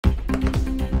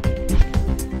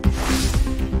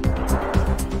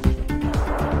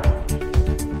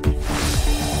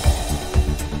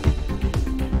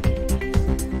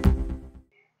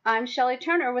I'm Shelly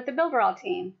Turner with the Builderall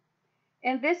team.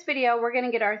 In this video, we're going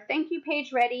to get our thank you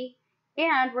page ready,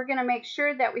 and we're going to make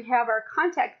sure that we have our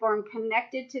contact form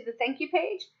connected to the thank you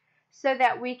page so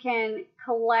that we can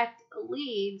collect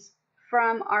leads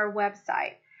from our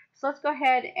website. So let's go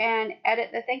ahead and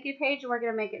edit the thank you page, and we're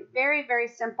going to make it very, very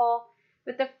simple.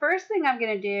 But the first thing I'm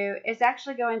going to do is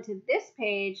actually go into this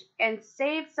page and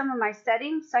save some of my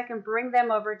settings so I can bring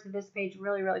them over to this page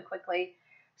really, really quickly.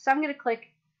 So I'm going to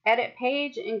click Edit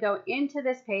Page and go into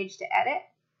this page to edit.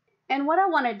 And what I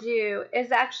want to do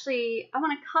is I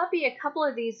want to copy a couple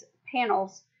of these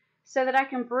panels so that I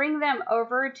can bring them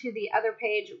over to the other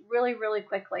page really, really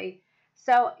quickly.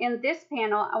 So in this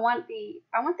panel, I want the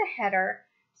header.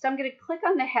 So I'm going to click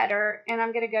on the header, and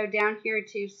I'm going to go down here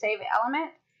to Save Element,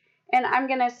 and I'm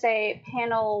going to say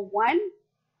Panel 1,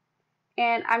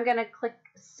 and I'm going to click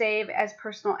Save as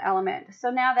Personal Element.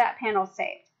 So now that panel's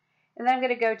saved. And then I'm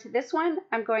going to go to this one.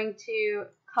 I'm going to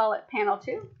call it Panel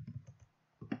 2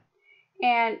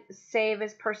 and save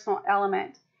as Personal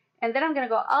Element. And then I'm going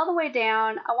to go all the way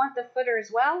down. I want the footer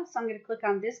as well, so I'm going to click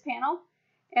on this panel,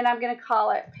 and I'm going to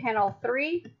call it Panel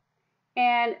 3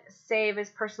 and save as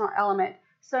Personal Element.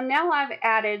 So now I've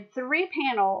added 3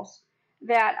 panels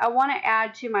that I want to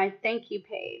add to my thank you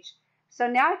page. So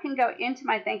now I can go into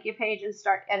my thank you page and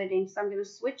start editing. So I'm going to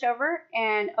switch over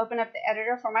and open up the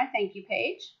editor for my thank you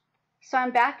page. So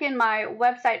I'm back in my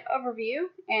website overview,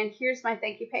 and here's my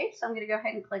thank you page. So I'm going to go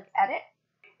ahead and click Edit.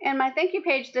 And my thank you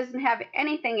page doesn't have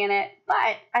anything in it,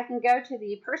 but I can go to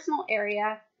the personal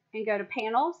area and go to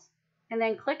Panels, and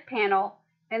then click Panel.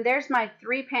 And there's my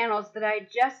 3 panels that I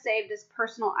just saved as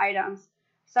personal items.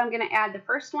 So I'm going to add the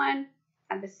first one,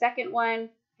 add the second one,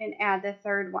 and add the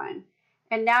third one.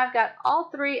 And now I've got all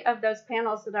 3 of those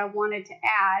panels that I wanted to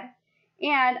add.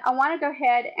 And I want to go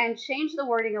ahead and change the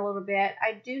wording a little bit.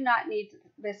 I do not need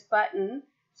this button,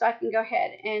 so I can go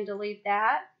ahead and delete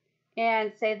that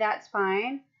and say that's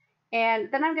fine. And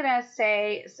then I'm going to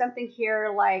say something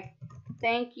here like,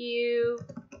 thank you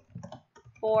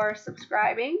for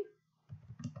subscribing.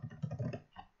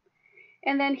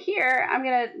 And then here, I'm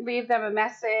going to leave them a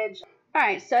message. All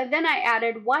right, so then I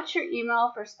added, watch your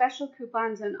email for special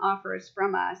coupons and offers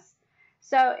from us.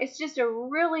 So it's just a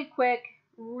really quick,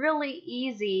 really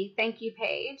easy thank you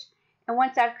page. And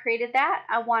once I've created that,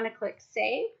 I want to click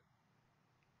Save.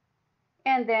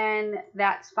 And then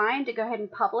that's fine to go ahead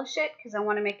and publish it because I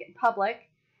want to make it public.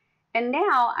 And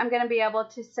now I'm going to be able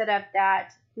to set up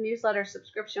that newsletter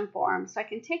subscription form. So I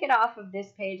can take it off of this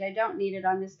page. I don't need it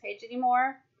on this page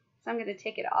anymore. So I'm going to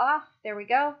take it off. There we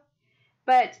go.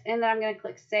 And then I'm going to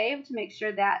click Save to make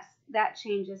sure that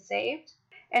change is saved.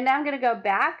 And now I'm going to go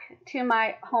back to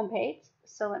my home page.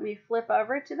 So let me flip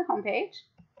over to the home page.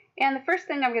 And the first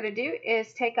thing I'm going to do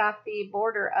is take off the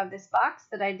border of this box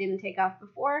that I didn't take off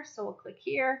before. So we'll click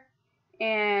here,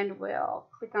 and we'll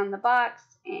click on the box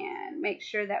and make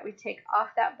sure that we take off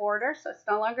that border so it's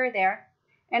no longer there.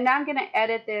 And now I'm going to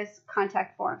edit this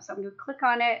contact form. So I'm going to click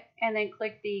on it and then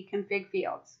click the Config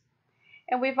Fields.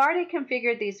 And we've already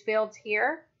configured these fields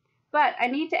here, but I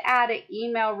need to add an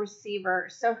email receiver.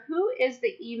 So who is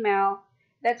the email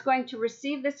that's going to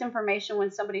receive this information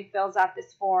when somebody fills out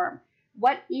this form?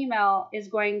 What email is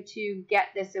going to get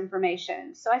this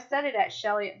information? So I set it at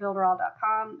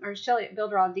Shelly@builderall.com or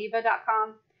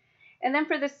Shelly@builderalldiva.com. And then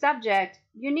for the subject,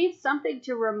 you need something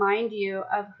to remind you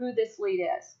of who this lead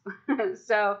is.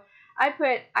 So I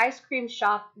put ice cream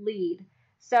shop lead.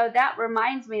 So that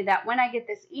reminds me that when I get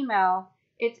this email,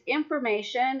 it's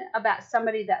information about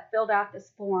somebody that filled out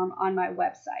this form on my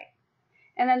website.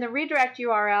 And then the redirect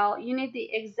URL, you need the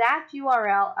exact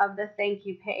URL of the thank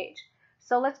you page.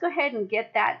 So let's go ahead and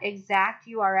get that exact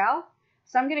URL.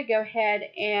 So I'm going to go ahead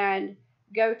and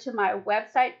go to my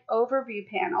website overview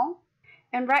panel.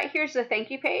 And right here's the thank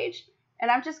you page.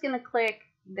 And I'm just going to click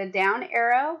the down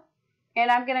arrow, and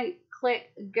I'm going to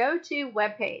click Go to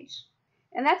Web Page.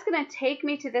 And that's going to take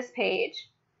me to this page.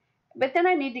 But then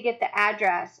I need to get the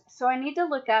address. So I need to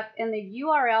look up in the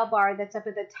URL bar that's up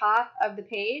at the top of the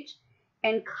page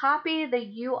and copy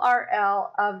the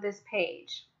URL of this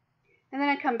page. And then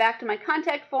I come back to my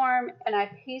contact form and I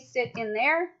paste it in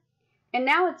there. And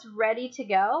now it's ready to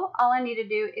go. All I need to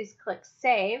do is click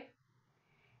Save.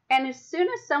 And as soon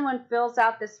as someone fills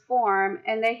out this form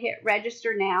and they hit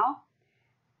Register Now,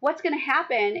 what's going to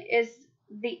happen is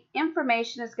the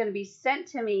information is going to be sent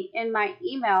to me in my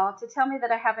email to tell me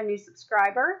that I have a new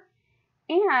subscriber.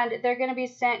 And they're going to be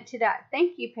sent to that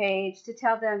thank you page to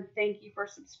tell them thank you for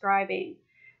subscribing.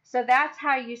 So that's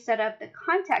how you set up the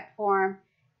contact form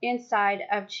inside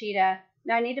of Cheetah.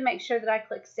 Now I need to make sure that I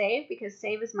click Save because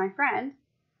Save is my friend.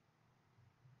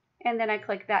 And then I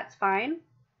click That's Fine.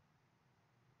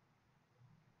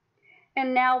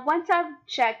 And now once I've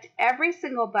checked every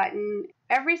single button,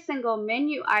 every single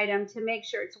menu item to make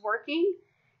sure it's working,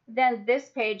 then this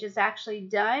page is actually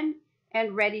done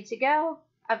and ready to go.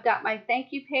 I've got my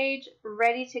thank you page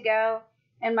ready to go,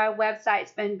 and my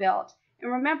website's been built.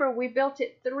 And remember, we built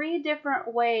it 3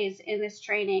 different ways in this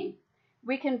training.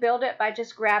 We can build it by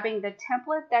just grabbing the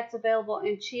template that's available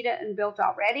in Cheetah and built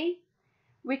already.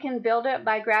 We can build it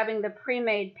by grabbing the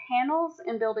pre-made panels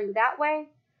and building that way.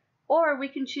 Or we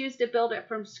can choose to build it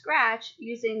from scratch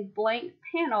using blank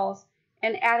panels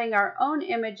and adding our own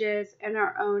images and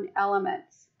our own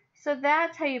elements. So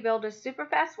that's how you build a super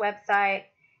fast website.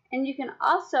 And you can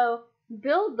also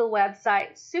build the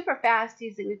website super fast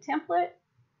using a template,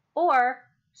 or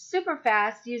super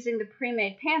fast using the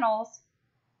pre-made panels,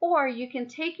 or you can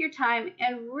take your time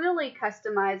and really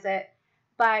customize it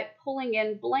by pulling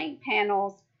in blank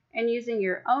panels and using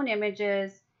your own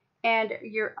images and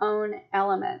your own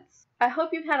elements. I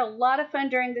hope you've had a lot of fun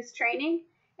during this training,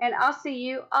 and I'll see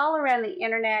you all around the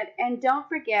internet. And don't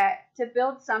forget to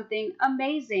build something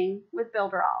amazing with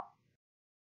Builderall.